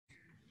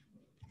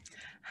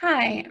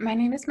Hi, my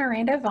name is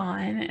Miranda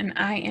Vaughn, and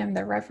I am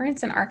the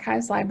Reference and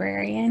Archives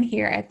Librarian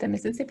here at the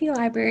Mississippi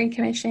Library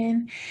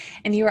Commission.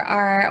 And you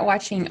are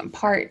watching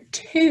part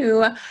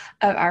 2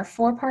 of our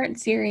 4-part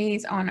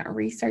series on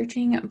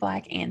researching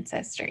Black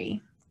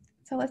ancestry.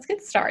 So let's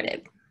get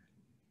started.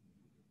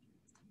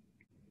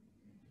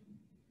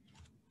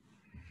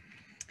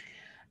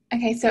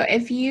 Okay, so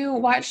if you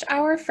watched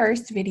our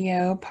first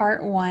video,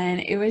 part 1,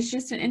 it was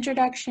just an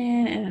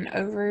introduction and an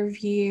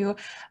overview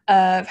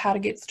of how to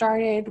get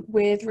started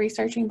with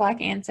researching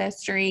Black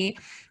ancestry,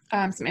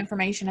 some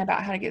information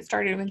about how to get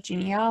started with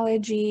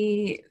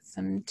genealogy,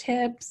 some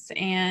tips,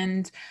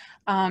 and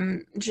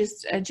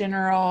just a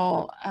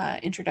general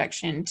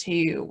introduction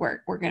to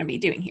what we're going to be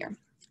doing here.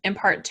 In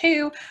part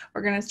 2,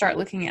 we're going to start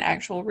looking at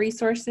actual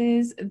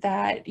resources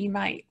that you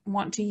might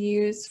want to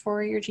use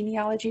for your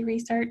genealogy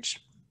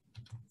research.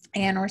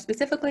 And we're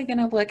specifically going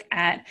to look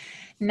at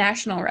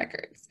national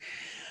records.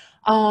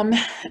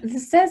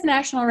 This says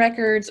national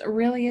records,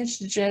 really it's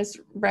just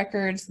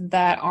records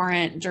that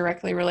aren't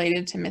directly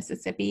related to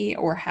Mississippi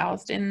or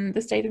housed in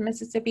the state of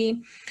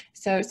Mississippi.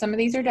 So some of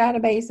these are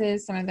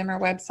databases, some of them are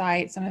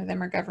websites, some of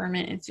them are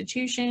government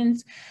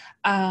institutions.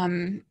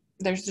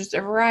 There's just a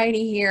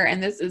variety here,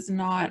 and this is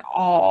not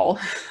all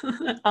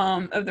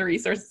of the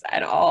resources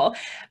at all,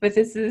 but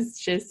this is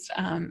just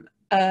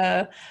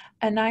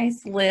a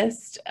nice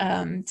list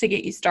to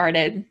get you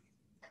started.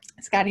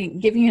 It's got to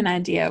give you an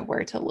idea of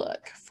where to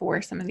look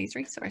for some of these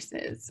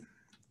resources.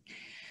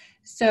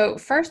 So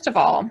first of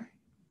all,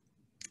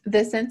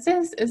 the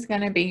census is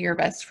going to be your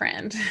best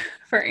friend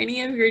for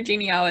any of your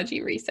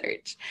genealogy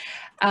research.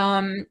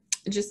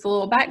 Just a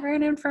little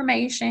background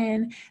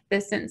information. The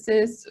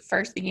census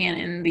first began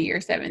in the year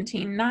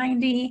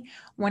 1790.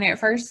 When it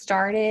first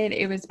started,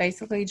 it was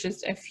basically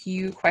just a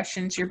few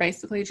questions. You're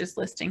basically just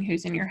listing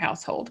who's in your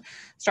household,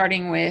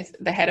 starting with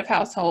the head of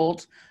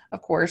household,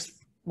 of course,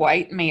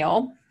 white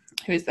male,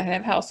 who is the head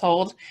of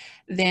household.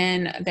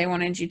 Then they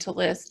wanted you to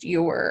list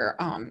your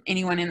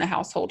anyone in the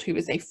household who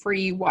was a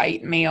free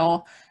white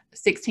male,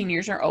 16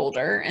 years or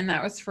older, and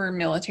that was for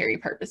military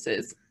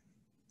purposes.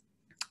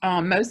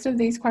 Most of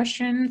these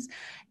questions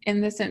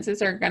in the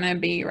census are going to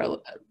be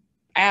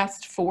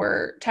asked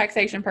for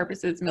taxation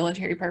purposes,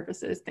 military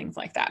purposes, things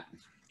like that.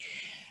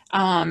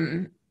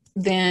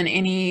 Then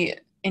any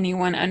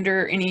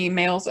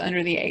males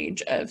under the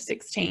age of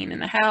 16 in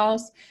the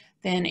house,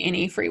 then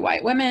any free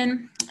white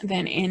women,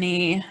 then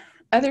any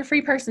other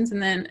free persons,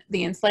 and then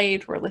the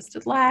enslaved were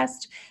listed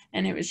last.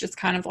 And it was just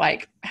kind of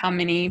like, how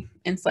many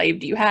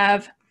enslaved do you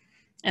have?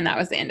 And that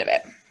was the end of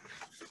it.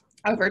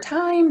 Over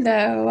time,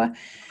 though,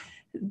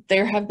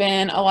 there have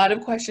been a lot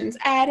of questions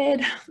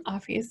added,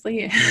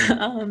 obviously.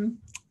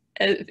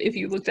 If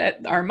you looked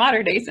at our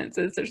modern day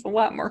census, there's a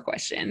lot more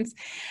questions.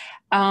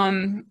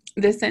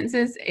 The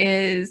census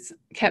is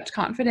kept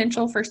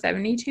confidential for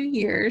 72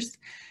 years.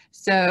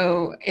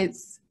 So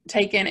it's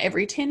taken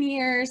every 10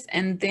 years,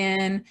 and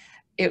then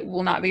it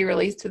will not be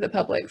released to the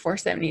public for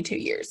 72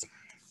 years.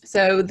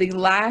 So the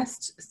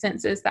last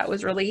census that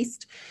was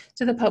released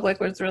to the public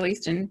was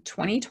released in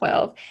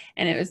 2012,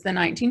 and it was the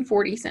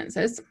 1940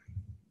 census.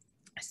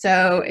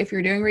 So if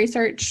you're doing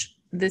research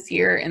this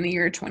year in the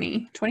year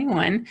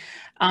 2021,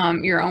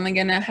 you're only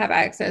going to have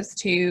access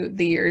to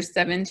the years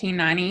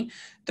 1790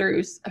 through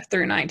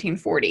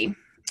 1940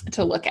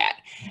 to look at.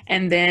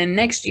 And then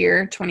next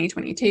year,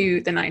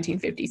 2022, the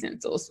 1950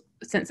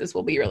 census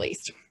will be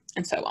released,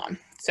 and so on.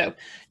 So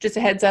just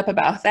a heads up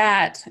about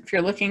that. If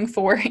you're looking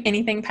for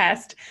anything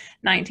past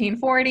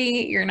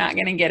 1940, you're not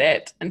going to get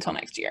it until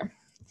next year.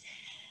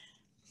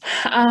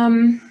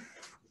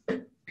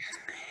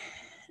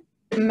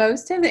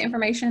 Most of the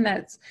information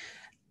that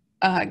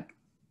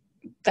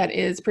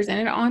is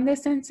presented on the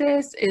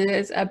census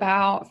is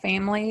about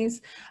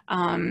families.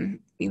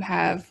 You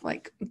have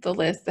like the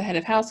list, the head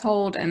of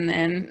household, and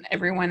then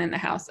everyone in the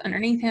house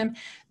underneath him.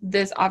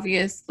 This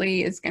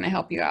obviously is going to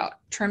help you out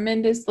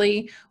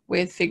tremendously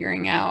with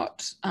figuring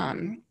out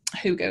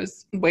who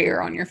goes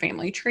where on your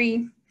family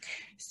tree.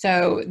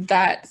 So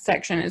that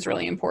section is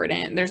really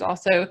important. There's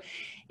also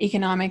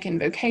economic and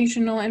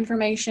vocational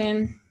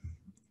information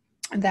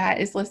that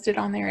is listed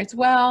on there as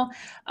well,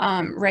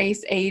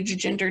 race, age,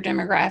 gender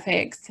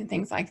demographics, and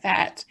things like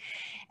that.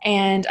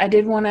 And I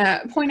did want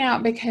to point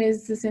out,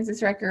 because the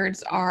census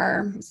records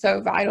are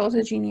so vital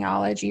to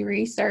genealogy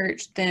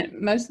research,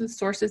 that most of the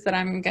sources that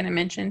I'm going to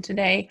mention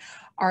today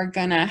are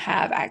going to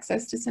have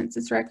access to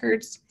census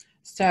records,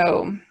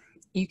 so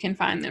you can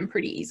find them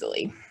pretty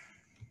easily.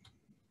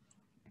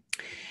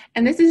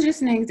 And this is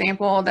just an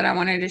example that I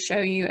wanted to show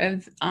you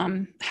of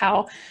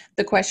how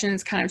the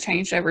questions kind of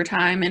changed over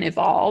time and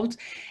evolved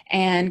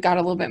and got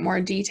a little bit more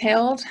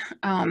detailed.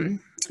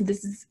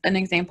 This is an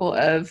example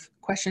of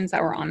questions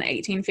that were on the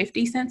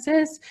 1850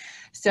 census.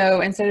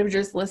 So instead of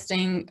just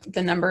listing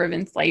the number of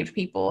enslaved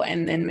people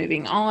and then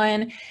moving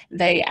on,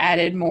 they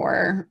added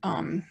more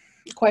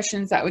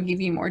questions that would give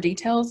you more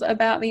details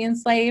about the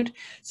enslaved.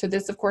 So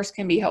this, of course,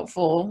 can be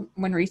helpful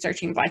when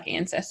researching Black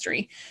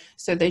ancestry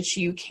so that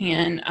you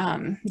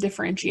can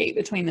differentiate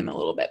between them a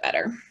little bit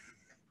better.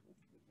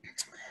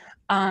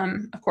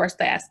 Of course,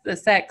 they ask the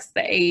sex,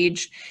 the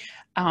age.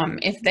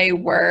 If they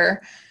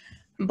were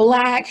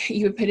Black,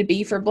 you would put a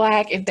B for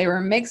Black. If they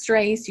were mixed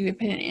race, you would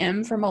put an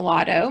M for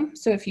mulatto.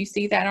 So if you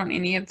see that on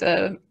any of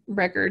the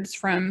records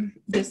from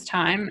this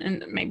time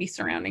and maybe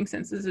surrounding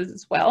censuses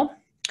as well,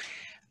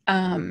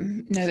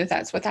 know that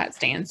that's what that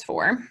stands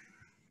for.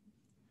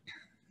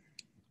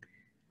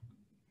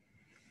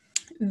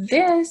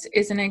 This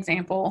is an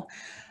example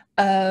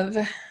of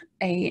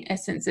a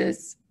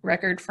census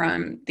record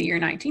from the year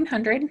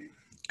 1900.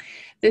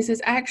 This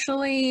is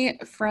actually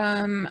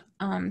from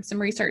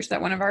some research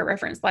that one of our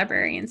reference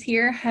librarians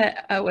here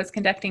was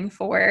conducting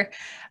for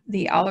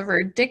the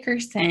Oliver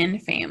Dickerson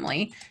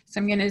family. So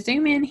I'm going to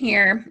zoom in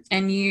here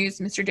and use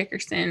Mr.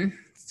 Dickerson's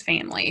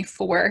family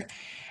for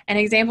an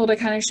example to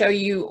kind of show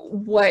you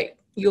what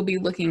you'll be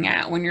looking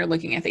at when you're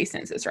looking at these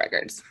census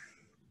records.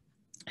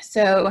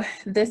 So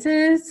this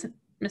is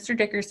Mr.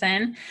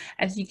 Dickerson.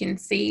 As you can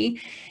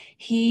see,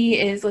 he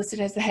is listed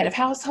as the head of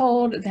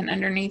household. Then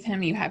underneath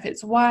him, you have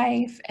his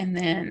wife, and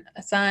then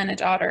a son, a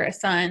daughter, a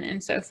son,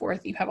 and so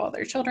forth. You have all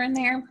their children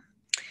there.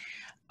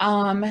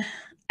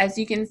 As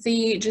you can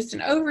see, just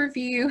an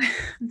overview,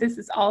 this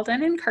is all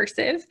done in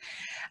cursive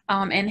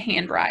and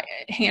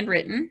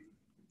handwritten.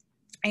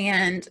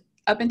 And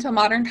up until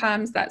modern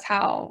times, that's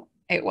how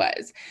it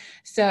was.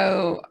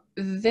 So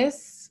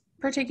this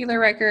particular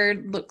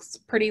record looks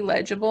pretty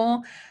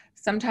legible.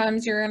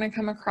 Sometimes you're going to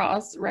come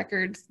across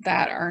records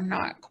that are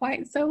not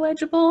quite so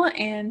legible,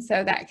 and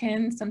so that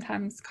can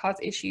sometimes cause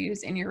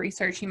issues in your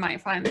research. You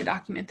might find the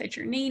document that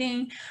you're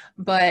needing,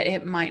 but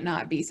it might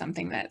not be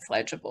something that's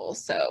legible.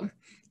 So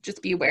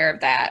just be aware of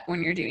that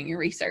when you're doing your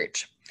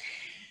research.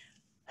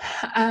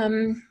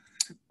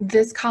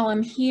 This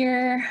column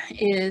here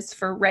is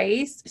for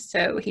race,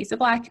 so he's a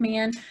Black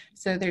man,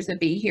 so there's a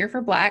B here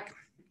for Black.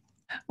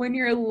 When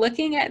you're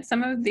looking at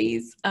some of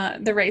these,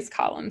 the race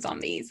columns on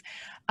these,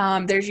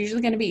 there's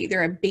usually going to be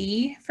either a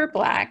B for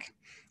Black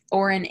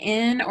or an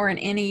N or an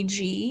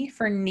NEG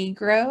for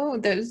Negro.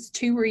 Those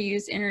two were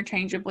used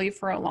interchangeably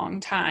for a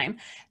long time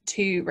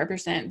to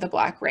represent the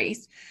Black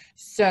race.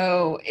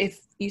 So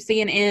if you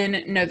see an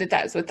N, know that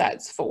that's what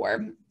that's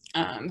for.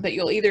 But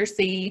you'll either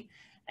see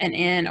an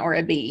N or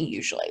a B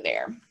usually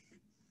there.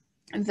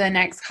 The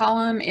next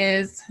column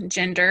is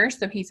gender.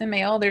 So he's a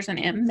male. There's an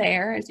M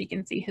there. As you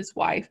can see, his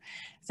wife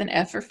is an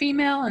F for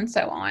female, and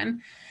so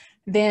on.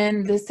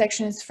 Then this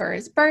section is for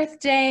his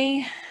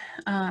birthday,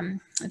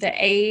 the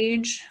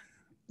age.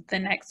 The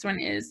next one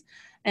is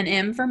an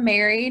M for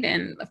married,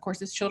 and of course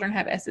his children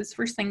have S's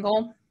for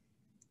single.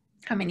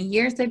 How many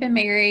years they've been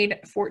married,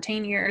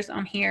 14 years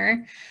on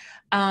here.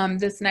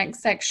 This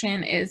next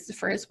section is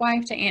for his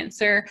wife to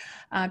answer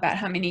about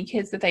how many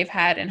kids that they've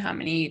had and how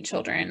many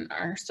children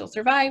are still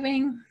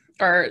surviving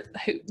or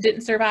who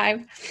didn't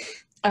survive.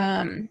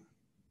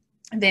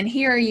 Then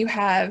here you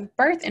have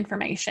birth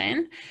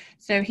information.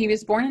 So he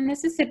was born in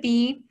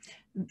Mississippi.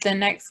 The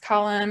next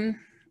column,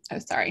 oh,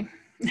 sorry.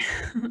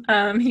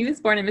 He was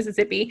born in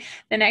Mississippi.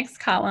 The next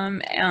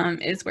column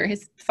is where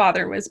his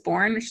father was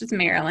born, which is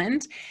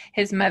Maryland.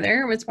 His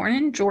mother was born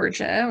in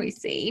Georgia, we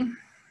see.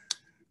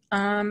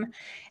 And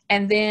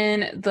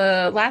then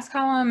the last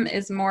column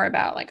is more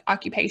about like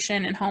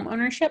occupation and home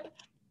ownership,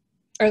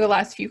 or the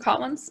last few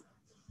columns.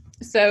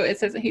 So it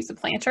says that he's a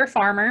planter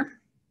farmer.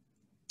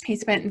 He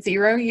spent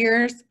 0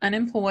 years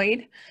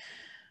unemployed.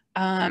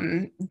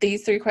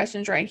 These three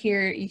questions right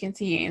here, you can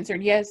see he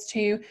answered yes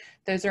to.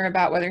 Those are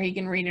about whether he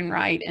can read and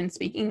write and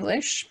speak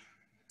English.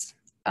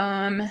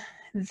 There's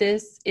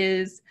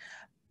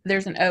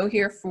an O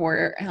here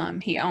for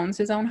he owns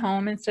his own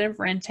home instead of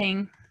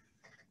renting.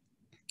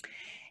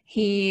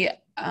 He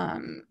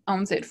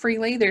owns it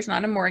freely. There's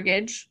not a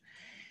mortgage.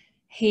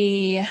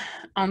 He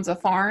owns a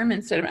farm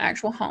instead of an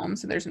actual home,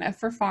 so there's an F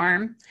for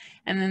farm.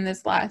 And then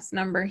this last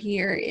number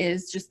here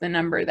is just the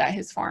number that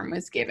his farm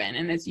was given.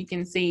 And as you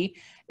can see,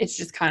 it's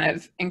just kind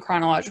of in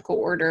chronological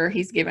order.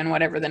 He's given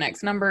whatever the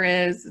next number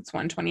is. It's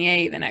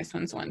 128, the next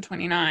one's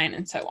 129,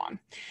 and so on.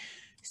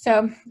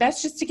 So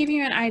that's just to give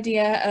you an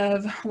idea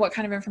of what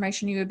kind of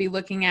information you would be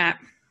looking at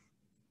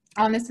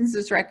on the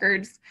census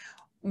records,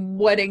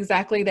 what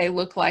exactly they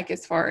look like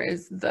as far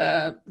as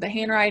the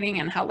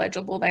handwriting and how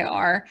legible they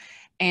are.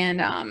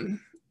 And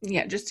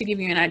yeah, just to give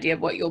you an idea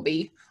of what you'll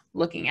be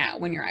looking at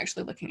when you're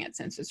actually looking at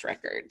census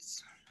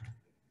records.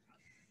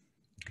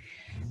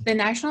 The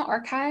National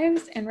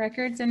Archives and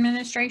Records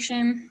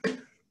Administration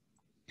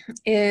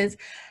is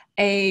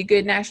a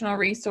good national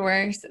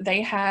resource.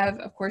 They have,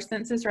 of course,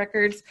 census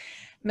records,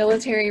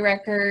 military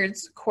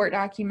records, court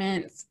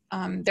documents.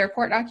 Their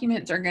court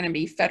documents are going to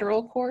be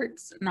federal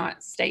courts,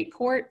 not state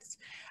courts.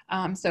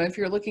 So if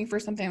you're looking for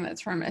something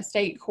that's from a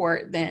state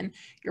court, then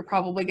you're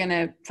probably going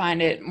to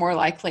find it more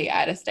likely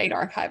at a state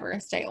archive or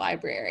a state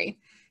library.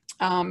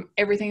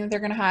 Everything that they're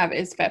going to have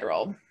is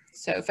federal.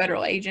 So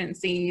federal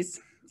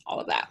agencies, all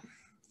of that.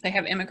 They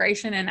have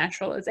immigration and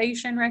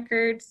naturalization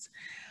records.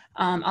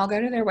 I'll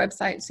go to their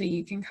website so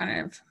you can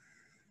kind of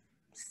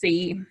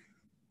see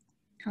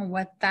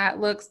what that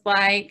looks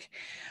like.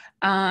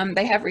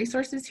 They have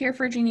resources here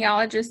for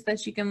genealogists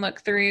that you can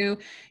look through. You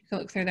can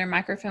look through their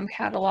microfilm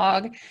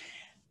catalog.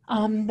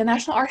 The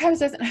National Archives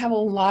doesn't have a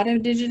lot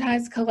of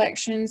digitized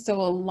collections,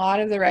 so a lot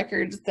of the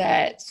records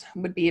that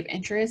would be of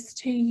interest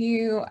to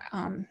you,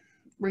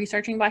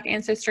 Researching Black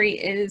Ancestry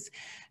is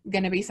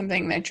going to be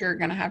something that you're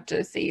going to have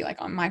to see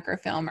like on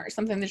microfilm, or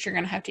something that you're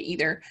going to have to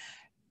either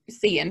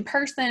see in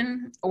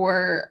person,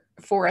 or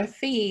for a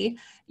fee,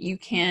 you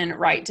can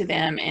write to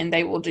them and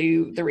they will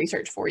do the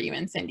research for you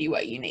and send you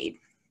what you need.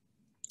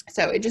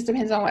 So it just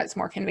depends on what's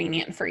more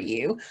convenient for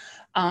you.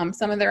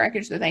 Some of the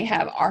records that they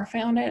have are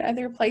found at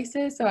other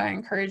places, so I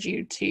encourage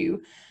you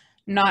to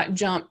not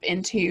jump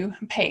into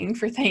paying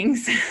for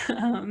things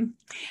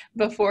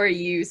before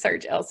you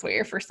search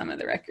elsewhere for some of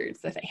the records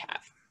that they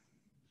have.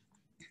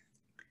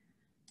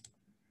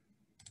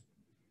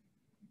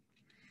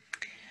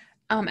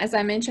 As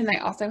I mentioned, they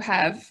also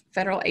have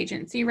federal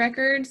agency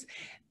records,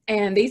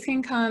 and these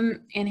can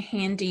come in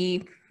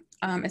handy,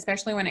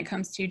 especially when it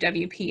comes to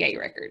WPA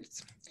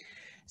records.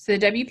 So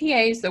the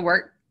WPA is the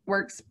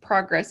Works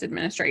Progress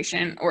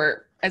Administration,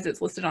 or as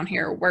it's listed on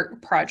here,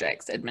 Work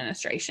Projects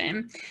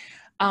Administration.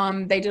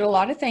 They did a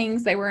lot of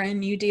things. They were a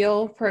New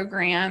Deal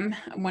program,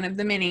 one of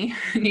the many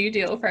New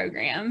Deal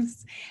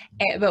programs.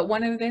 But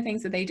one of the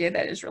things that they did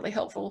that is really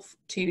helpful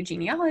to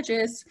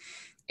genealogists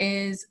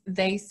is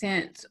they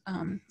sent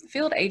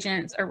field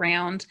agents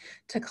around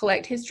to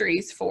collect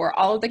histories for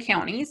all of the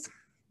counties.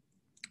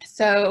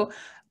 So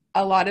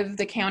a lot of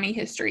the county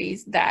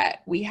histories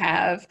that we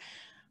have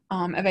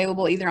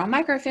available either on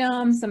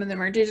microfilm, some of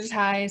them are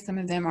digitized, some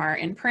of them are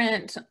in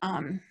print.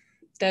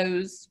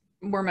 Those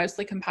were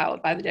mostly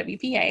compiled by the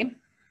WPA.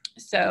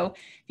 So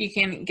if you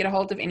can get a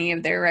hold of any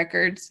of their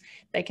records,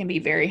 they can be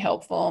very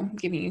helpful,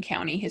 giving you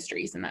county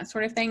histories and that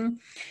sort of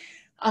thing.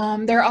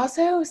 There are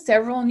also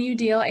several New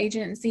Deal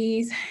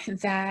agencies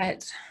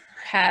that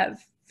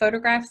have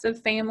photographs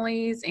of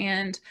families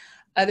and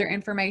other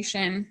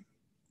information.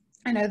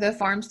 I know the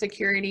Farm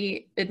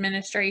Security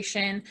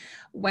Administration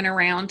went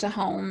around to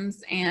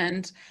homes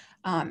and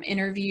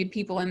interviewed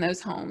people in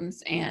those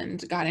homes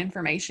and got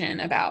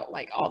information about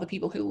like all the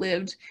people who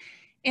lived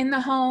in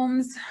the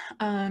homes.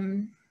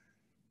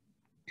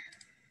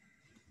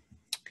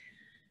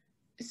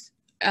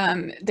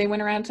 They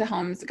went around to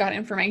homes, got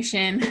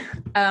information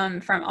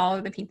from all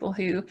of the people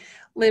who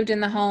lived in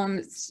the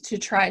homes to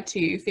try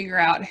to figure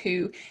out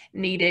who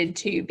needed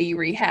to be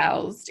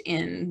rehoused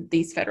in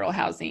these federal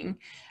housing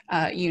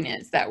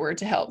units that were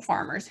to help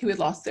farmers who had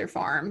lost their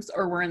farms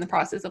or were in the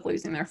process of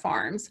losing their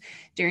farms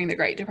during the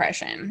Great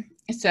Depression.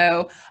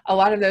 So a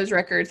lot of those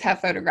records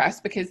have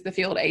photographs because the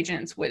field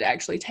agents would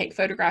actually take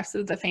photographs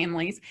of the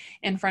families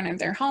in front of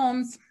their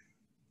homes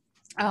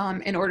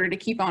in order to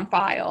keep on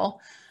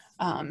file.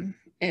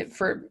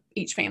 For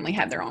each family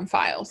had their own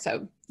file,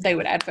 so they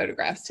would add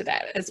photographs to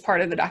that as part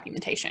of the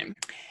documentation.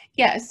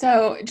 Yeah,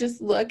 so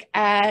just look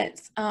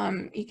at,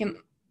 you can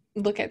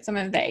look at some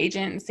of the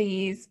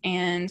agencies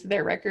and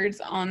their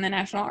records on the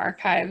National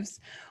Archives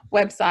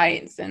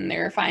websites and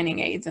their finding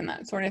aids and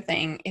that sort of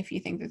thing if you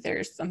think that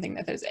there's something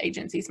that those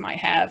agencies might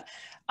have.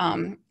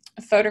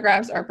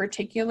 Photographs are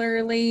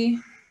particularly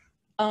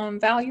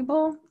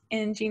valuable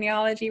in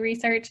genealogy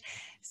research,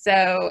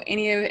 so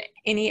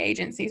any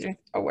agencies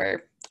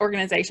or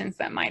organizations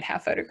that might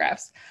have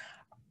photographs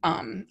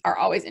are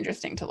always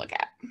interesting to look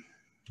at.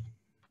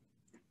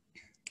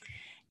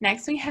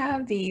 Next, we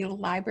have the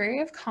Library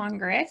of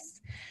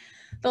Congress.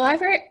 The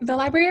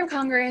Library of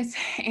Congress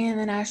and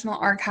the National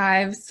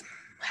Archives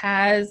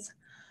has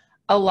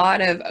a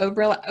lot of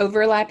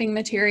overlapping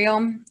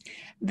material.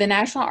 The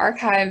National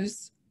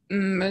Archives,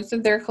 most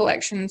of their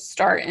collections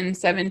start in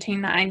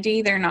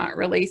 1790. They're not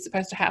really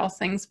supposed to house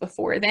things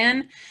before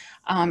then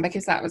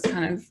because that was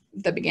kind of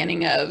the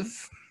beginning of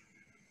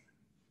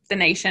the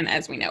nation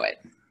as we know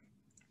it.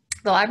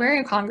 The Library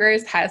of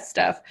Congress has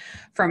stuff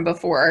from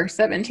before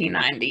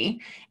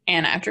 1790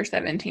 and after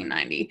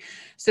 1790.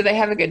 So they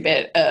have a good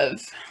bit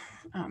of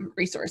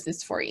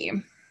resources for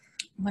you.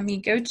 Let me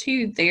go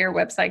to their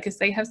website because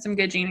they have some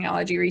good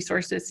genealogy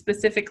resources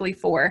specifically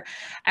for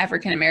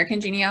African American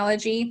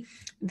genealogy.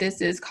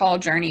 This is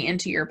called Journey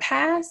into Your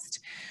Past.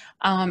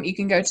 You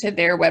can go to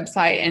their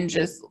website and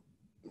just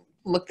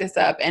look this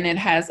up, and it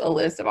has a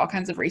list of all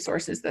kinds of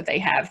resources that they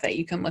have that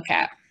you can look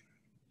at.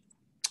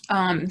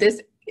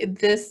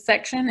 This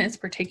section is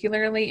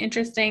particularly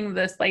interesting,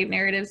 the slave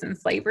narratives and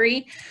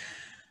slavery.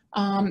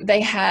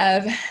 They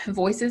have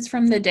Voices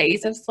from the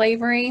Days of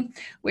Slavery,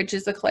 which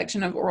is a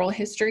collection of oral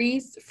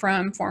histories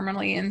from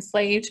formerly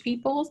enslaved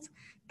peoples.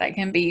 That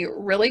can be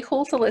really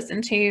cool to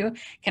listen to,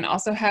 can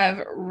also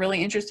have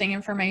really interesting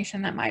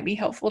information that might be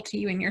helpful to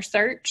you in your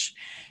search.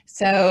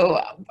 So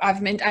I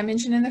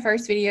mentioned in the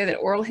first video that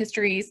oral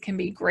histories can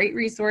be great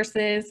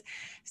resources.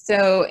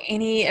 So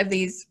any of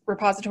these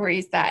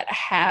repositories that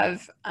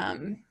have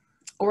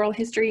oral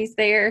histories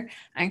there,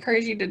 I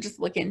encourage you to just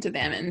look into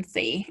them and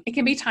see. It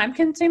can be time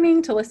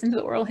consuming to listen to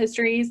the oral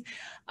histories,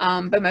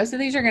 but most of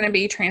these are going to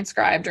be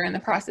transcribed or in the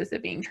process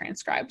of being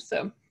transcribed,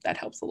 so that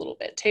helps a little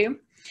bit too.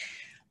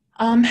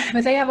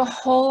 But they have a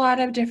whole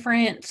lot of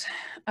different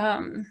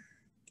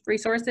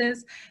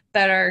resources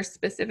that are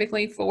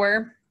specifically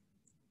for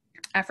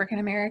African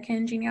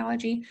American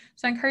genealogy.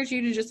 So I encourage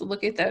you to just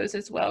look at those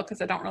as well,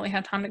 because I don't really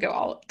have time to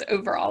go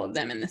over all of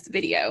them in this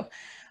video,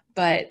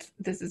 but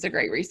this is a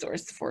great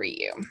resource for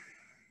you.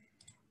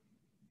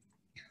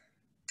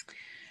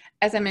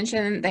 As I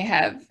mentioned, they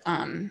have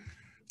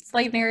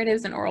slave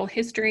narratives and oral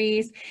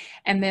histories.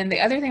 And then the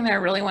other thing that I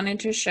really wanted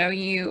to show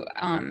you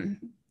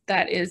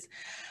that is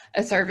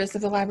a service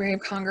of the Library of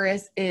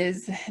Congress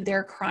is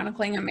their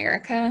Chronicling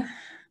America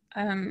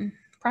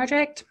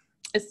project.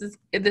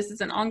 This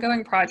is an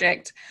ongoing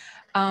project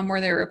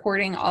where they're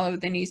recording all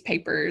of the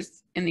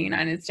newspapers in the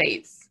United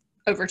States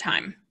over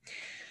time.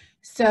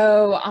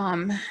 So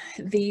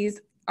these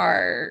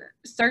are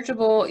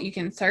searchable. You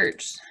can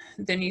search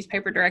the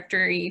newspaper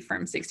directory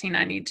from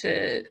 1690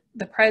 to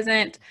the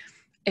present.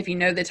 If you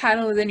know the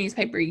title of the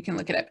newspaper, you can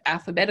look it up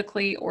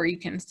alphabetically, or you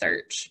can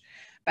search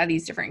by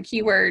these different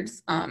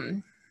keywords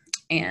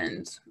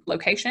and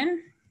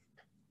location.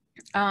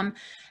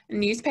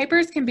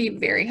 Newspapers can be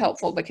very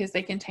helpful because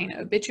they contain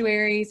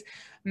obituaries,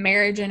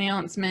 marriage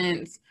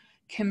announcements,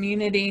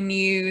 community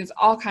news,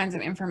 all kinds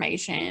of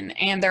information,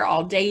 and they're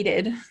all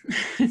dated.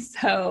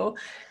 So,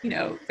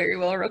 very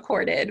well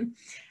recorded.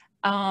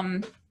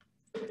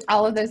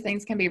 All of those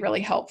things can be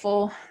really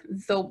helpful.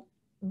 The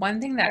one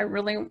thing that I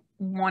really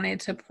wanted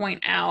to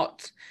point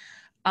out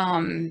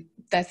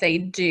that they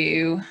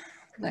do,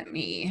 let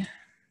me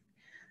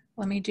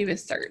do a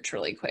search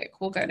really quick.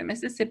 We'll go to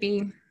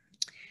Mississippi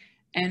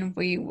and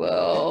we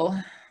will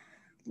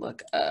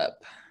look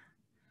up,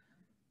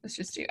 let's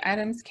just do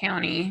Adams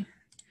County,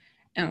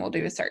 and we'll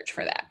do a search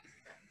for that.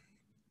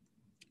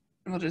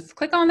 We'll just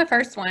click on the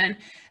first one,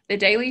 the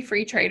Daily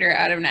Free Trader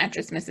out of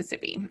Natchez,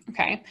 Mississippi.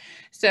 Okay,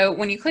 so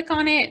when you click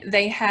on it,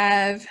 they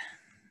have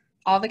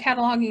all the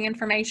cataloging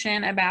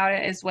information about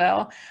it as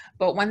well.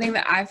 But one thing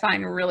that I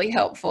find really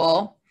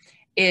helpful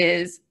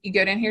is you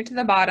go down here to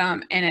the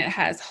bottom and it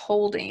has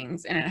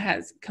holdings, and it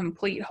has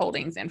complete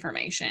holdings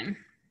information.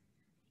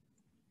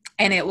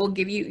 And it will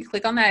give you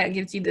click on that, it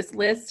gives you this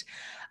list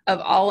of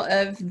all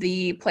of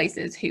the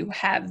places who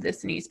have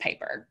this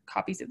newspaper,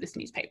 copies of this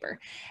newspaper.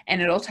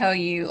 And it'll tell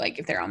you, like,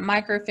 if they're on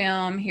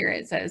microfilm, here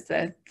it says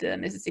that the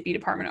Mississippi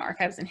Department of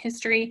Archives and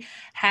History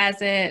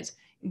has it,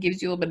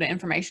 gives you a little bit of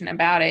information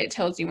about it,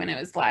 tells you when it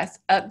was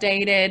last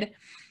updated.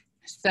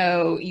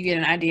 So you get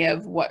an idea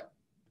of what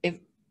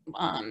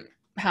kind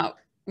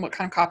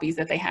of copies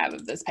that they have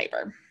of this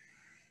paper.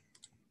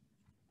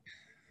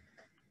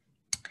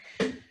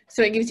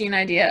 So it gives you an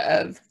idea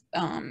of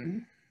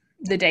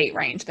the date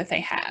range that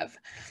they have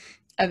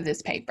of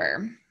this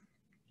paper.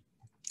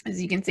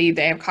 As you can see,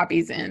 they have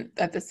copies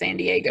at the San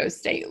Diego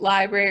State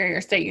Library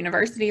or State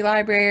University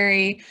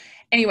Library.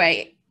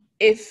 Anyway,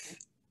 if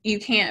you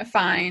can't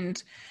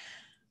find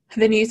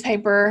the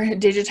newspaper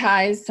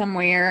digitized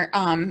somewhere,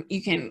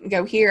 you can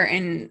go here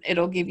and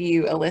it'll give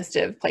you a list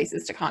of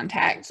places to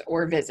contact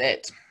or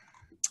visit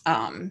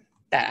that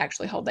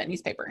actually hold that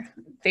newspaper.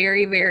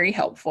 Very, very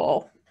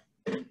helpful.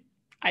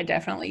 I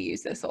definitely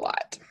use this a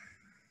lot.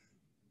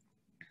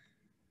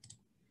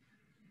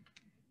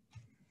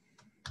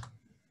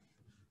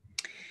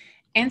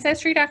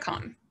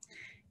 Ancestry.com.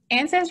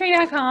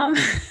 Ancestry.com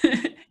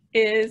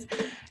is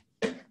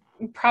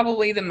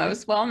probably the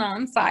most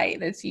well-known site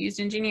that's used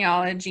in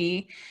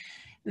genealogy.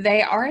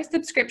 They are a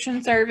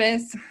subscription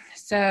service,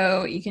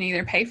 so you can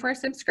either pay for a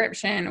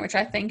subscription, which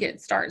I think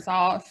it starts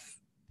off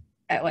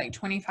at like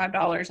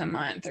 $25 a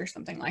month or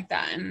something like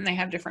that, and they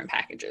have different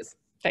packages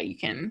that you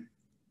can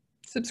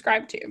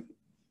subscribe to.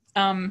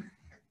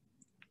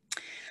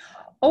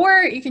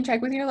 Or you can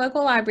check with your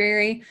local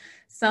library.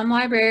 Some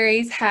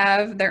libraries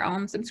have their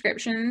own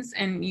subscriptions,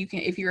 and you can,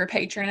 if you're a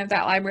patron of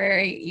that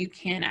library, you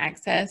can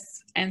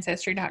access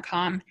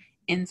Ancestry.com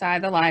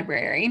inside the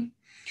library.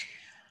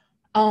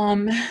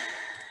 So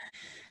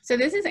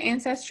this is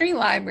Ancestry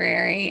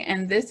Library,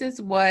 and this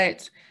is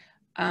what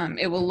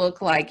it will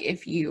look like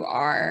if you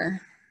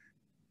are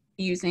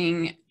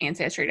using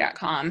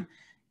Ancestry.com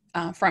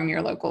from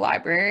your local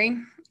library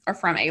or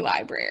from a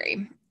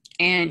library.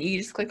 And you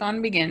just click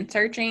on Begin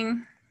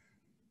Searching,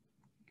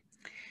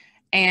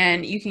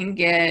 and you can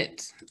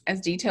get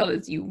as detailed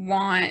as you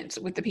want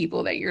with the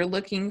people that you're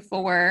looking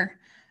for.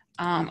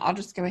 I'll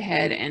just go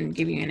ahead and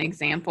give you an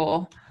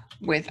example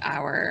with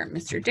our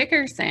Mr.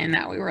 Dickerson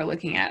that we were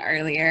looking at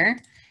earlier.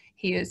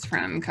 He is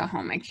from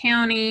Coahoma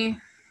County.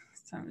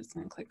 So I'm just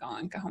going to click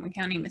on Coahoma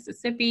County,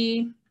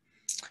 Mississippi.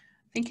 I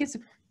think his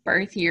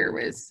birth year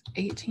was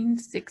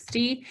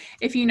 1860.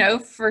 If you know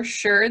for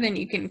sure, then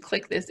you can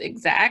click this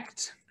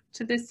exact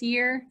to this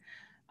year.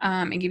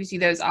 It gives you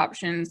those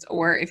options,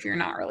 or if you're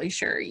not really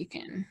sure, you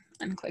can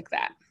unclick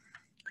that.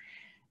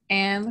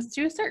 And let's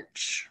do a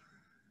search.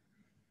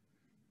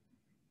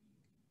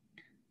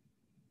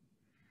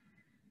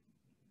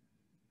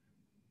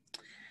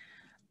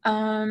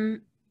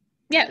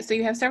 Yeah, so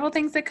you have several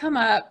things that come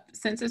up: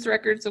 census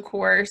records, of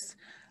course,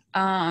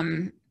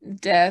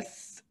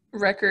 death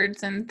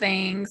records and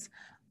things,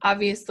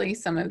 Obviously,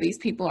 some of these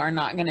people are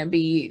not going to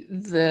be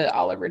the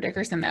Oliver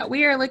Dickerson that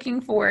we are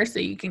looking for, so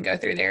you can go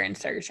through there and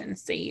search and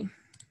see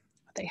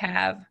what they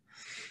have.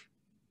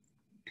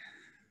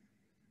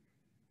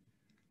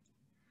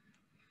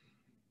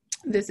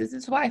 This is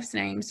his wife's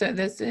name, so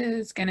this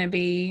is going to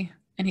be,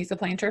 and he's a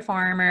planter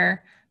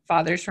farmer.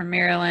 Father's from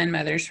Maryland,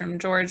 mother's from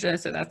Georgia,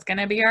 so that's going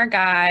to be our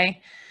guy.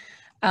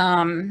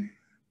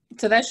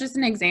 So that's just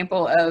an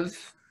example of,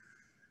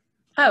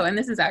 oh, and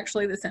this is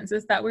actually the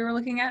census that we were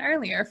looking at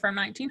earlier from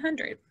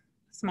 1900.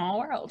 Small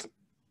world.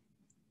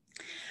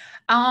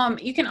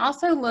 You can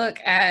also look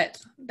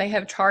at, they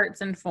have charts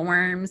and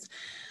forms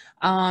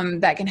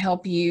that can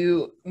help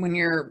you when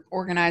you're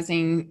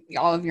organizing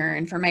all of your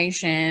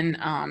information.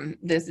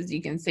 This, as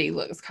you can see,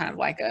 looks kind of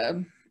like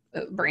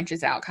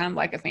branches out kind of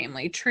like a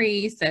family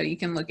tree. So you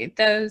can look at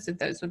those if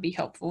those would be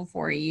helpful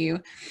for you.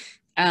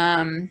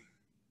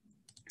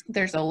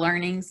 There's a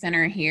learning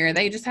center here.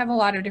 They just have a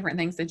lot of different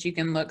things that you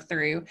can look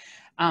through.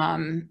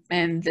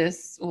 And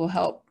this will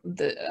help.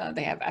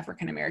 They have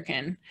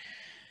African-American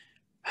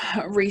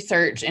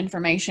research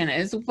information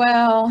as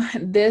well.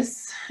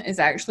 This is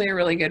actually a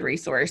really good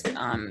resource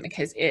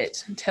because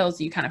it tells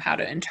you kind of how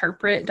to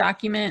interpret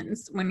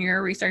documents when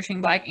you're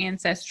researching Black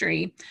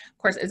ancestry. Of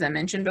course, as I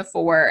mentioned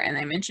before, and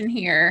I mentioned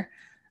here,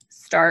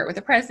 start with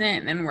the present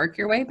and then work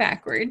your way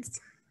backwards.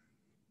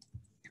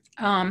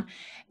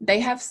 They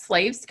have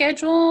slave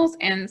schedules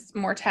and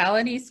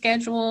mortality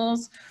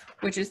schedules,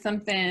 which is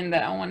something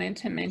that I wanted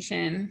to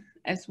mention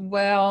as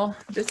well.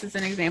 This is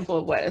an example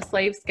of what a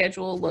slave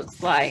schedule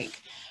looks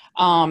like.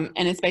 And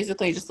it's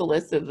basically just a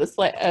list of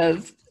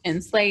of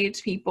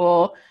enslaved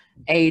people,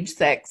 age,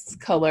 sex,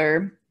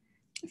 color,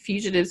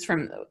 fugitives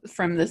from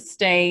the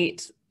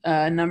state,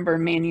 number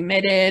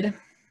manumitted,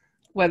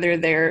 whether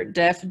they're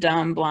deaf,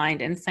 dumb,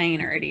 blind,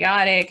 insane, or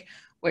idiotic,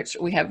 which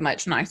we have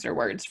much nicer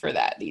words for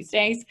that these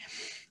days.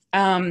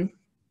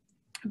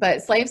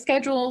 But slave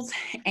schedules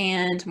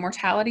and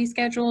mortality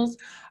schedules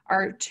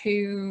are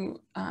two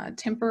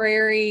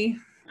temporary,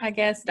 I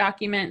guess,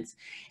 documents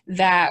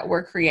that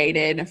were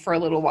created for a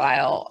little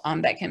while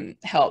that can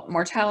help.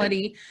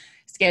 Mortality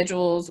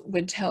schedules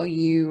would tell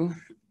you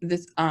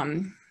this,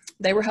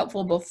 they were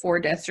helpful before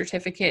death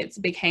certificates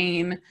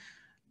became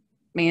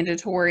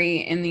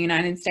mandatory in the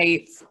United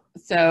States.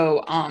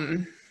 So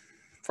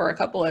for a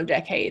couple of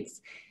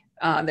decades,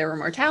 there were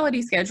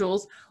mortality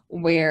schedules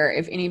where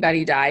if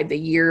anybody died the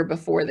year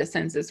before the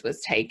census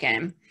was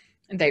taken,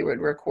 they would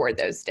record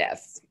those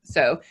deaths.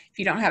 So if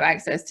you don't have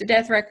access to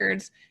death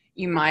records,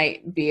 you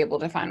might be able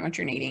to find what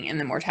you're needing in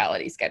the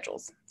mortality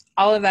schedules.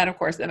 All of that, of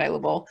course,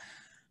 available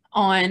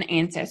on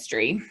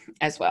Ancestry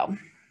as well.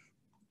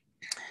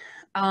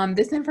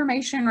 This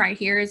information right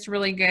here is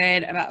really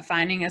good about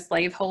finding a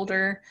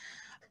slaveholder.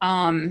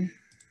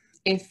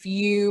 If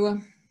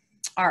you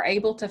are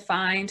able to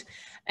find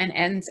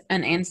an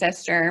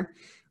ancestor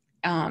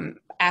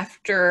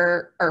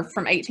after or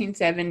from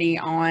 1870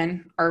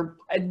 on, or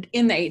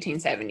in the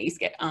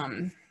 1870s,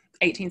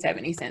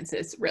 1870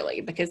 census, really,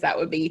 because that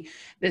would be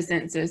the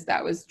census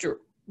that was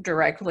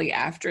directly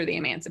after the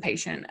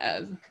emancipation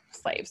of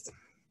slaves.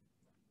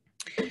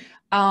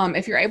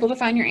 If you're able to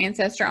find your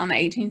ancestor on the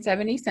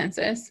 1870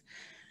 census,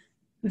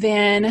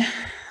 then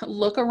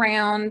look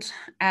around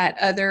at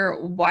other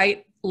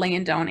white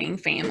landowning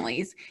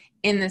families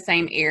in the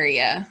same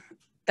area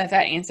that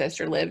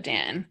ancestor lived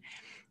in.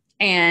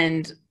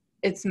 And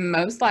it's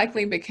most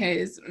likely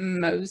because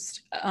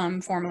most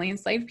formerly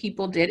enslaved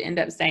people did end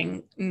up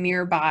staying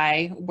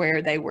nearby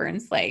where they were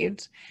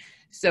enslaved.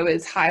 So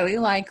it's highly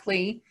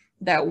likely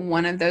that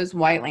one of those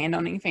white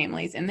landowning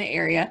families in the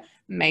area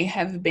may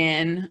have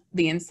been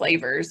the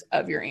enslavers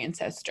of your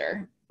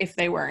ancestor if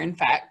they were in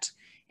fact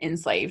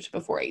enslaved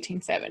before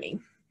 1870.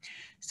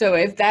 So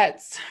if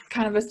that's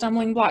kind of a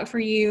stumbling block for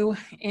you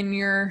in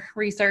your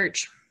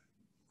research,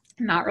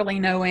 not really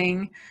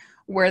knowing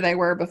where they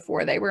were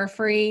before they were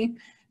free,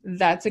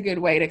 that's a good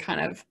way to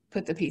kind of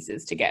put the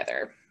pieces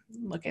together,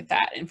 look at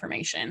that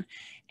information,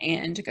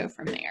 and to go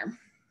from there.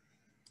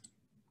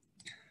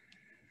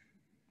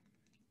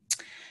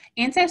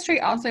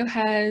 Ancestry also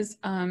has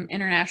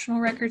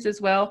international records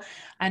as well.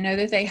 I know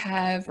that they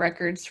have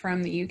records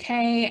from the UK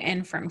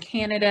and from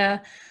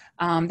Canada.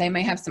 They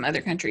may have some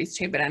other countries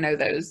too, but I know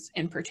those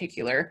in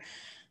particular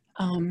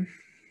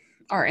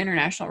are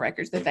international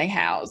records that they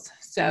house.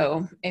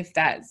 So if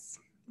that's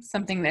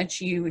something that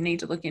you need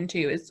to look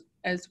into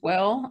as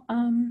well,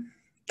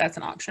 that's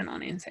an option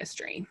on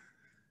Ancestry.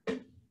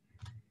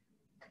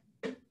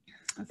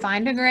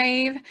 Find a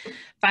Grave.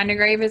 Find a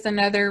Grave is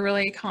another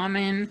really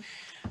common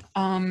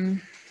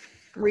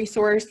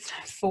resource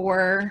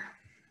for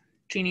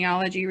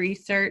genealogy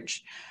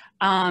research.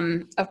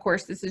 Of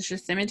course, this is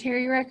just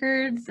cemetery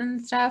records and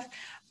stuff,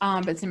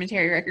 but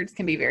cemetery records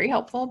can be very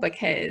helpful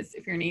because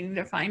if you're needing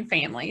to find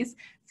families,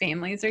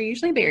 families are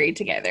usually buried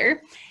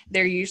together.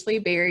 They're usually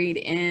buried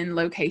in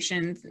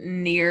locations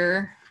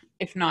near,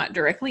 if not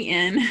directly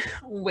in,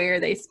 where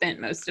they spent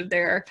most of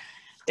their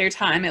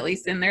time, at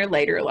least in their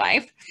later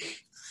life,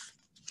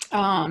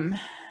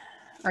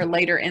 or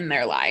later in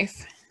their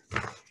life.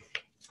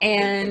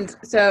 And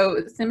so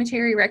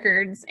cemetery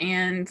records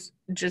and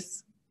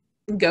just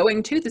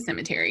going to the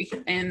cemetery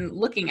and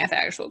looking at the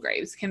actual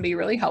graves can be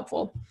really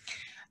helpful.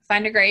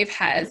 Find a Grave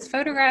has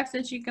photographs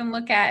that you can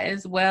look at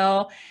as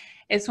well.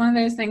 It's one of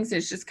those things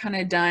that's just kind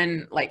of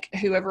done, like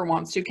whoever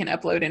wants to can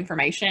upload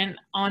information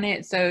on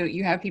it. So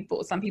you have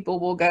people, some people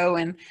will go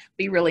and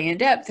be really in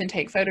depth and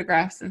take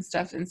photographs and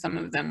stuff, and some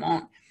of them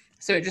won't.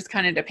 So it just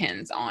kind of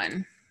depends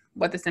on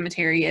what the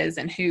cemetery is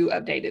and who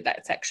updated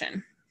that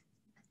section.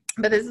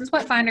 But this is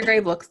what Find a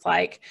Grave looks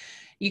like.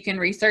 You can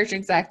research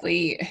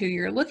exactly who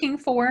you're looking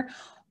for,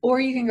 or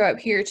you can go up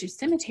here to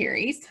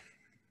cemeteries.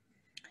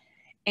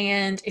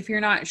 And if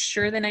you're not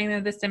sure the name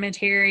of the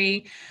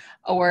cemetery,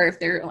 or if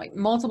there are like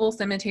multiple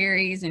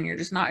cemeteries and you're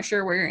just not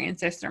sure where your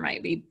ancestor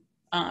might be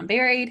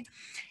buried,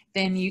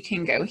 then you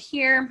can go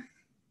here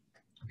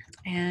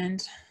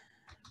and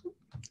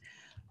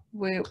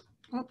oh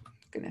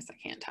goodness, I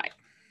can't type.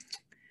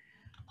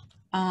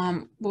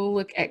 We'll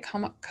look at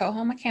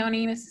Coahoma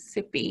County,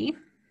 Mississippi.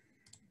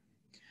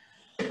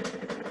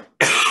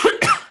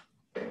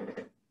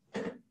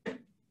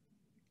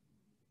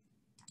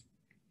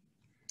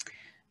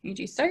 You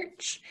do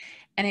search,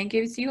 and it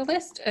gives you a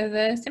list of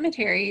the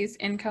cemeteries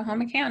in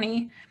Coahoma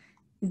County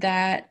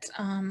that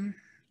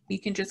you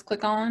can just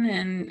click on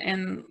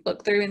and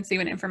look through and see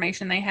what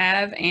information they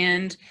have,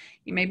 and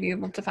you may be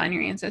able to find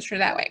your ancestor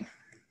that way.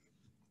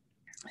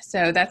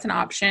 So that's an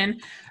option.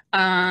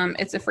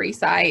 It's a free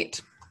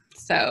site,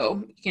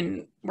 so you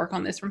can work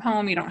on this from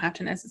home. You don't have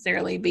to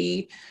necessarily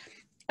be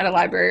at a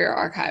library or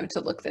archive to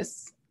look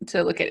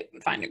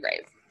at Find a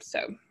Grave.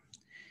 So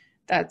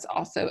that's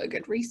also a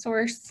good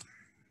resource.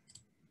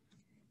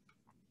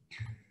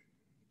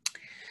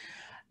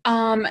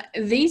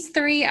 These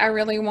three I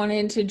really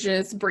wanted to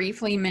just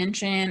briefly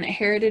mention: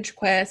 Heritage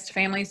Quest,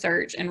 Family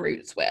Search, and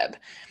RootsWeb.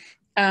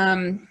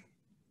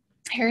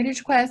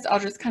 Heritage Quest,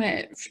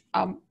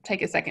 I'll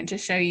take a second to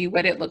show you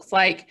what it looks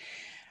like.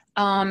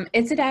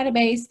 It's a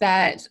database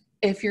that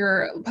if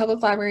your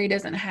public library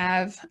doesn't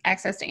have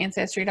access to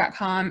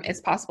Ancestry.com, it's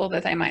possible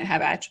that they might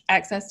have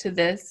access to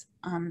this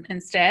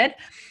instead.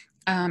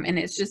 And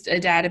it's just a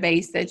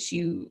database that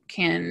you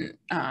can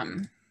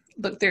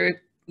look through.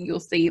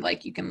 You'll see,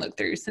 like, you can look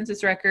through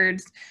census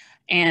records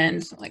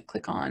and like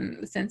click on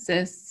the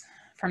census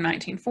from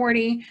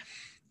 1940.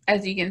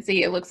 As you can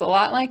see, it looks a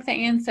lot like the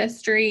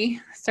Ancestry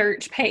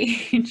search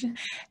page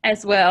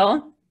as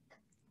well.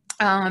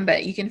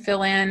 But you can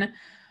fill in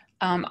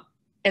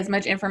as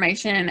much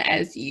information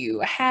as you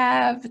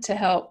have to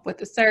help with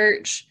the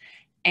search.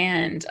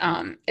 And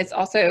it's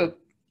also,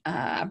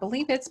 I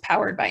believe it's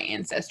powered by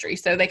Ancestry.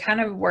 So they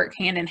kind of work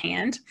hand in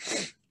hand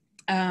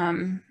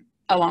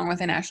along with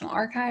the National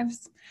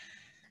Archives.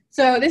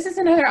 So this is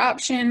another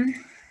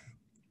option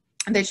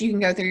that you can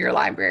go through your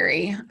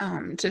library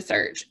to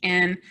search.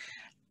 And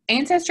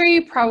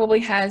Ancestry probably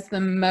has the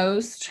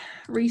most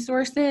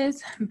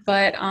resources,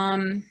 but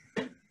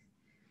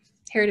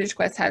Heritage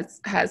Quest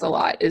has a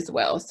lot as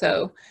well.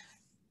 So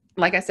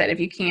like I said, if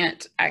you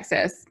can't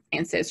access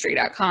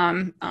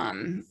Ancestry.com,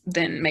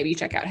 then maybe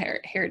check out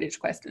Heritage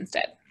Quest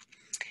instead.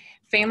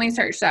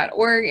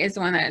 FamilySearch.org is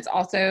one that's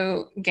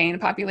also gained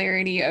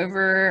popularity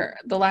over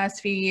the last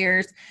few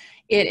years.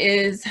 It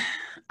is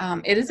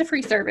a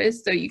free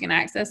service, so you can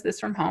access this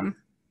from home.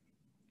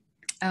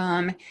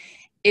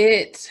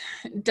 It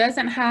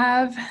doesn't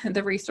have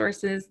the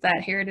resources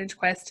that Heritage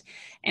Quest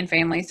and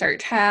Family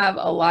Search have.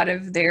 A lot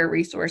of their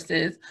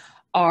resources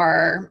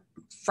are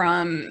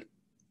from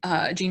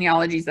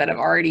genealogies that have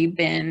already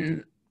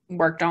been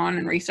worked on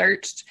and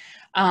researched.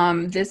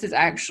 This is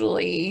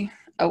actually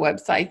a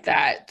website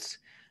that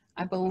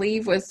I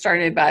believe was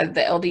started by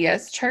the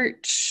LDS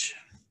Church.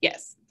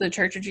 Yes, the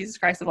Church of Jesus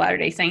Christ of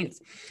Latter-day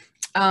Saints.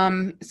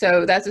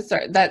 So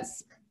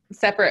that's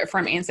separate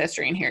from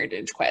Ancestry and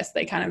Heritage Quest.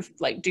 They kind of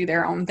like do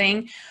their own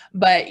thing,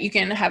 but you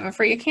can have a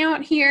free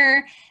account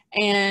here,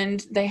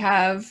 and they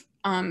have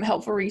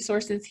helpful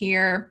resources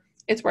here.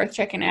 It's worth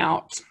checking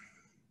out.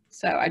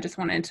 So I just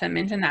wanted to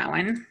mention that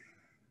one.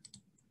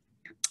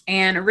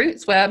 And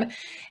RootsWeb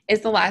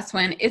is the last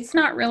one. It's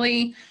not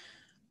really,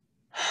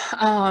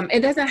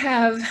 it doesn't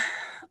have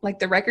like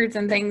the records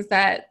and things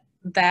that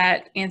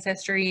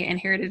Ancestry and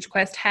Heritage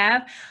Quest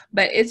have,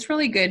 but it's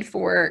really good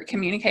for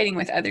communicating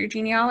with other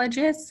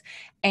genealogists.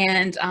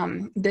 And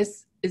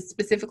this is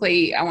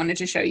specifically, I wanted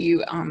to show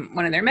you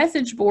one of their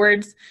message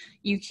boards.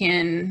 You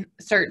can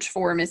search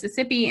for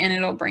Mississippi and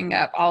it'll bring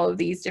up all of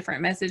these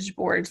different message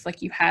boards.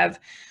 Like you have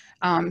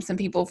some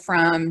people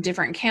from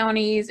different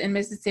counties in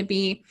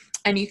Mississippi,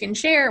 and you can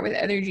share with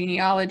other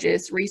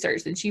genealogists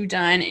research that you've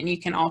done, and you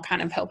can all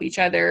kind of help each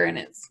other, and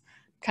it's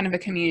kind of a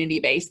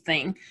community-based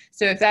thing.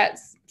 So if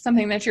that's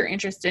something that you're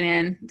interested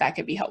in, that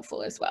could be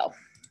helpful as well.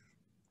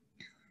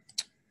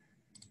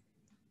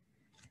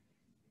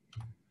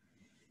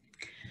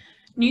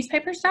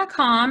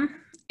 Newspapers.com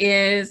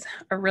is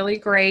a really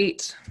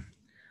great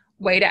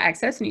way to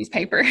access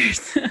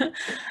newspapers.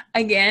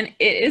 Again,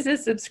 it is a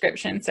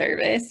subscription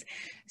service.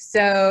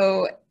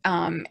 So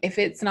if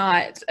it's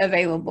not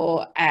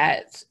available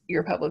at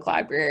your public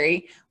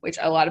library, which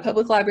a lot of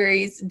public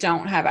libraries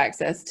don't have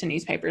access to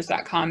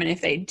newspapers.com, and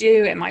if they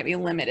do, it might be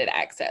limited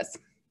access.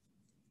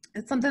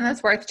 It's something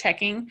that's worth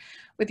checking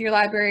with your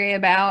library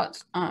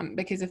about,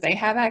 because if they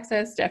have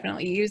access,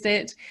 definitely use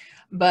it.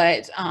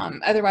 But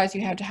otherwise,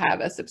 you have to have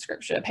a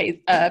subscription,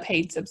 a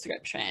paid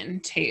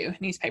subscription to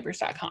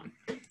newspapers.com.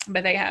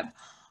 But they have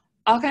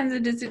all kinds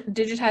of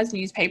digitized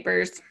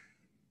newspapers.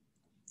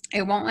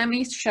 It won't let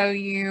me show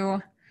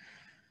you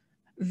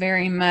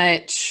very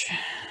much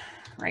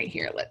right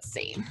here. Let's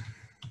see.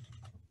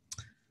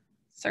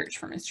 Search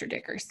for Mr.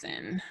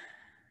 Dickerson.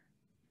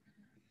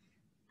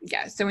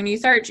 Yeah, so when you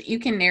search, you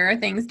can narrow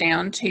things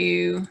down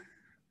to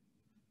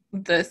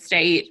the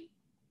state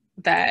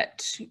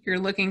that you're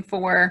looking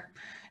for.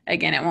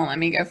 Again, it won't let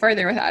me go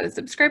further without a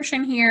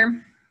subscription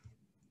here.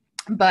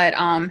 But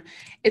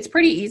it's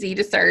pretty easy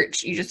to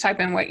search. You just type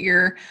in what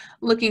you're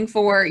looking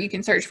for. You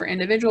can search for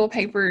individual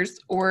papers,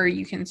 or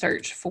you can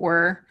search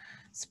for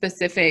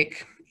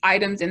specific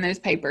items in those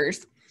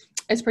papers.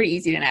 It's pretty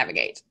easy to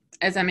navigate.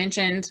 As I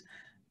mentioned,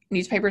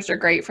 newspapers are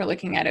great for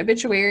looking at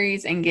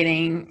obituaries and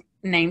getting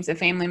names of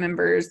family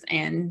members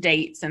and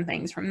dates and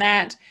things from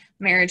that,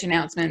 marriage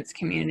announcements,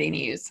 community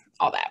news,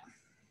 all that.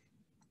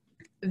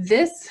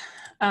 This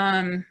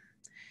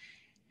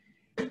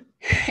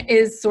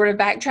is sort of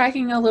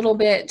backtracking a little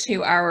bit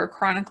to our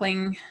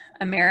Chronicling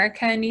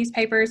America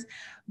newspapers,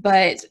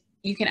 but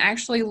you can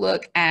actually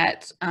look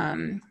at,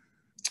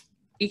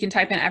 you can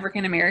type in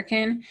African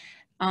American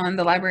on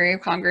the Library of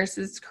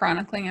Congress's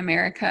Chronicling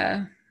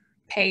America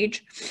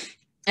page,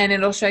 and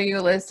it'll show you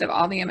a list of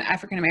all the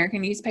African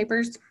American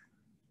newspapers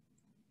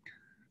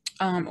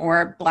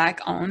or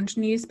Black-owned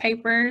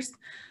newspapers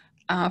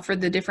for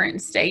the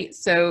different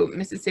states. So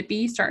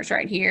Mississippi starts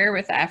right here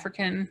with the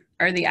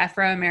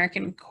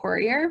Afro-American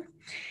Courier,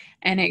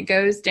 and it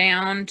goes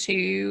down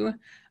to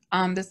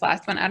this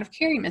last one out of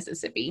Cary,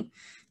 Mississippi.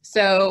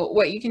 So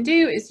what you can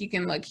do is you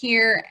can look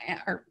here,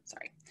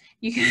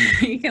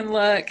 you can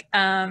look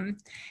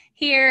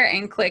here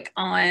and click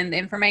on the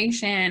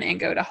information and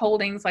go to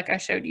holdings like I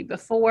showed you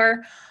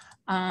before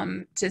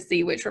to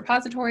see which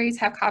repositories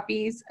have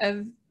copies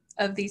of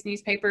these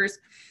newspapers.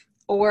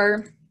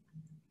 Or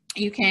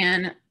you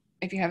can,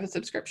 if you have a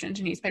subscription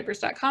to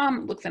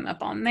newspapers.com, look them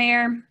up on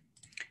there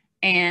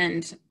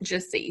and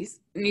just see.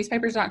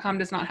 Newspapers.com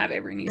does not have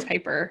every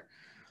newspaper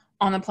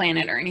on the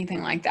planet or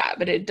anything like that,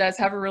 but it does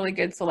have a really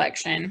good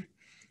selection.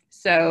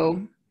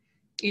 So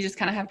you just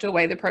kind of have to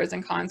weigh the pros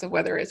and cons of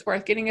whether it's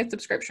worth getting a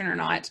subscription or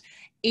not.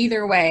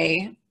 Either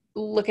way,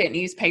 look at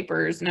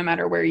newspapers no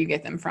matter where you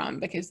get them from,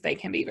 because they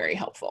can be very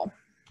helpful.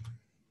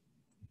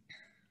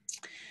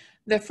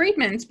 The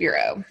Freedmen's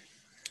Bureau.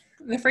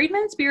 The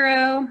Freedmen's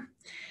Bureau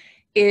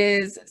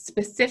is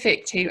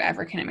specific to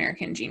African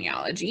American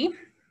genealogy.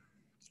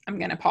 I'm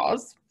going to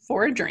pause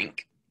for a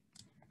drink.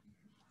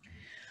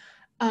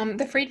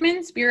 The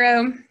Freedmen's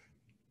Bureau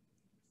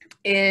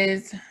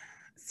is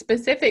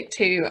specific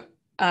to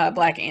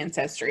Black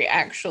Ancestry,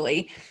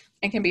 actually.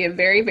 It can be a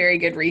very, very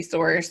good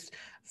resource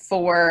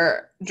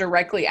for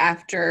directly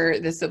after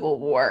the Civil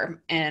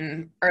War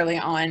and early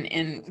on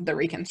in the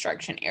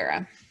Reconstruction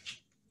era.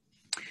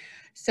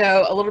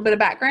 So a little bit of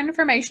background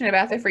information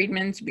about the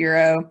Freedmen's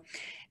Bureau.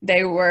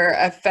 They were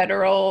a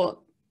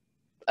federal,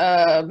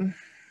 they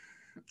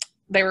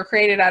were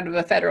created out of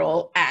a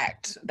federal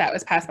act that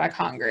was passed by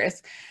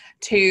Congress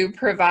to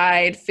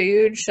provide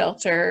food,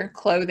 shelter,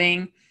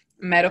 clothing,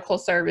 medical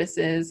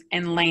services,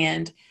 and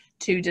land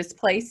to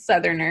displaced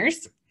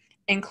Southerners,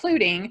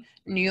 including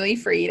newly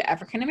freed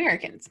African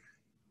Americans.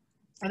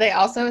 They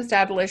also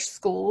established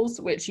schools,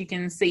 which you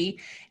can see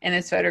in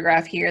this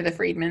photograph here, the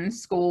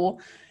Freedmen's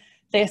School.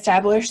 They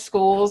established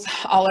schools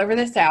all over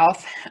the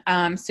South,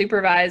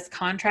 supervised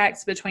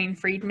contracts between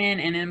freedmen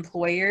and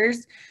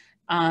employers.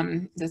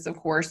 This, of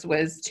course,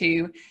 was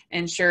to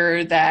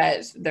ensure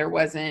that there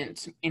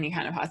wasn't any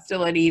kind of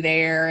hostility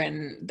there,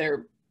 and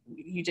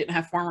you didn't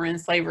have former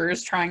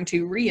enslavers trying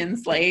to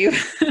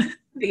re-enslave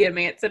the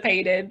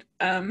emancipated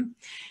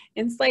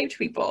enslaved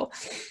people.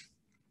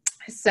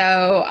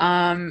 So,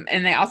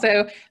 and they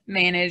also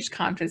managed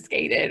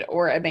confiscated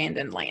or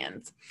abandoned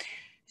lands.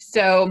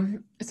 So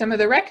some of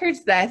the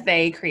records that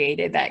they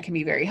created that can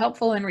be very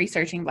helpful in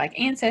researching Black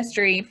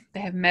ancestry, they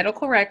have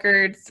medical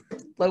records,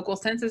 local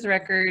census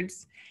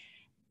records,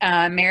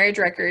 marriage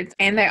records,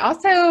 and they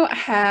also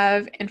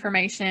have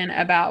information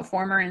about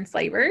former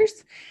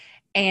enslavers,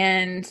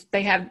 and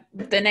they have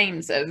the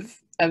names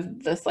of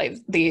the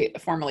slaves, the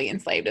formerly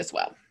enslaved as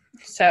well.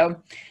 So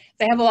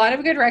they have a lot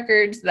of good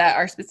records that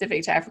are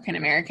specific to African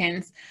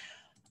Americans.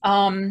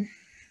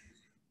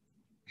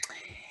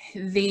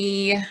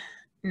 The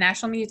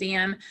National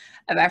Museum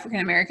of African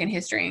American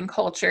History and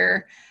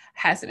Culture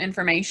has some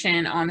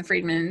information on the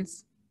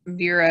Freedmen's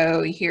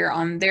Bureau here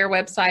on their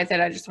website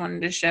that I just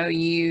wanted to show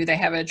you. They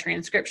have a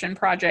transcription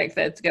project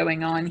that's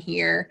going on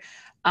here.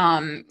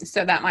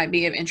 So that might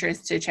be of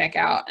interest to check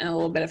out, and a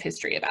little bit of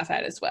history about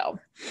that as well.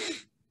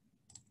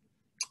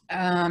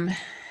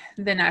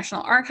 The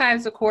National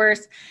Archives, of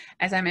course,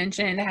 as I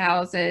mentioned,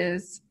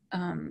 houses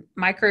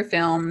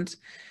microfilmed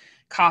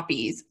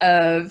copies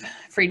of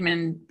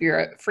Freedmen's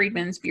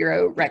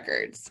Bureau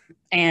records.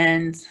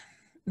 And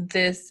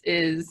this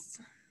is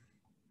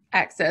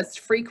accessed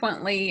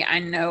frequently. I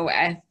know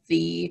at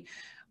the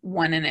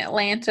one in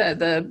Atlanta,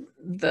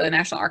 the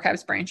National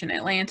Archives branch in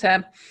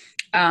Atlanta,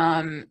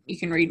 you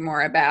can read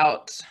more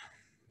about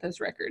those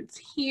records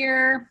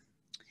here.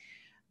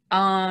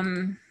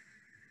 And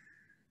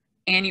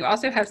you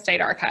also have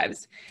state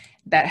archives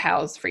that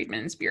house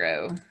Freedmen's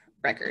Bureau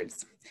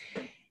records.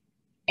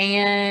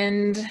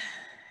 And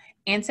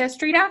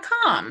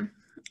Ancestry.com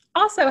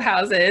also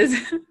houses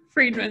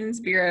Freedmen's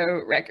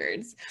Bureau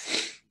records.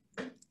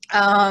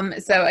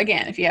 So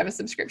again, if you have a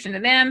subscription to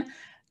them,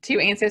 to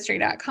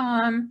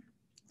Ancestry.com,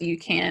 you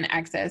can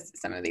access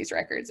some of these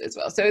records as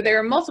well. So there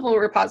are multiple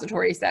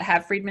repositories that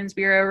have Freedmen's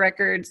Bureau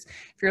records.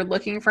 If you're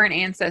looking for an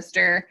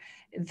ancestor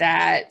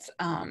that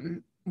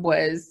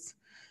was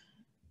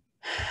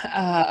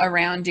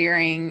around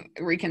during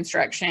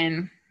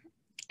Reconstruction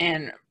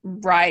and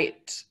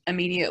right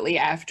immediately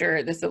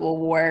after the Civil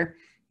War,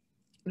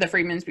 the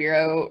Freedmen's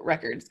Bureau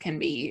records can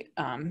be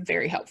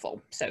very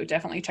helpful. So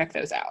definitely check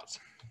those out.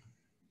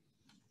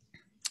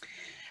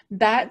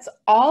 That's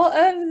all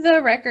of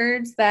the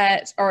records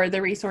that, or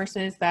the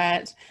resources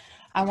that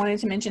I wanted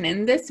to mention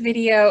in this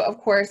video. Of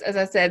course, as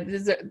I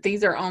said,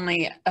 these are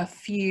only a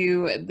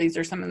few. These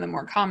are some of the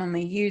more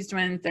commonly used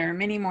ones. There are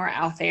many more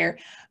out there,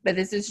 but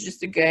this is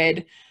just a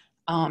good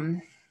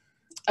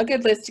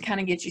list to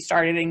kind of get you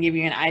started and give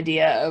you an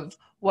idea of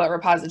what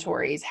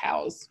repositories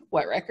house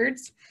what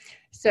records.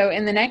 So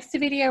in the next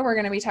video, we're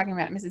going to be talking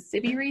about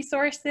Mississippi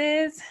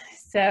resources.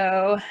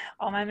 So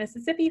all my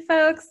Mississippi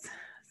folks,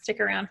 stick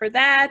around for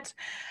that.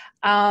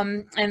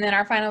 And then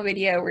our final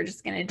video, we're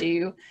just going to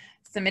do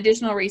some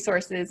additional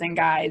resources and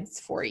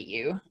guides for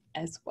you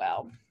as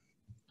well.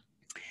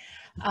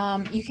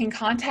 You can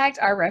contact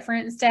our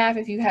reference staff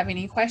if you have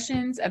any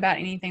questions about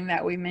anything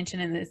that we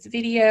mentioned in this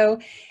video.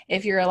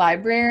 If you're a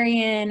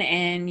librarian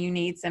and you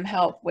need some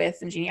help with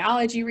some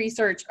genealogy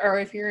research, or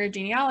if you're a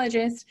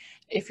genealogist,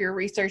 if you're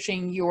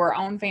researching your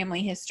own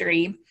family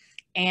history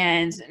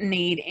and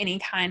need any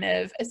kind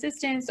of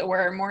assistance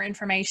or more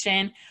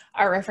information,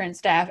 our reference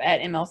staff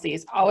at MLC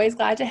is always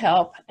glad to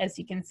help. As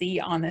you can see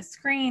on the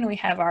screen, we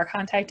have our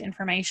contact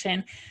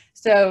information,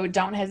 so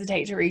don't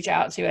hesitate to reach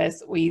out to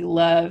us. We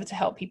love to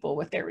help people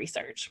with their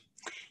research.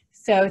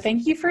 So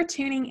thank you for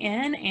tuning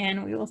in,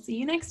 and we will see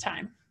you next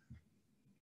time.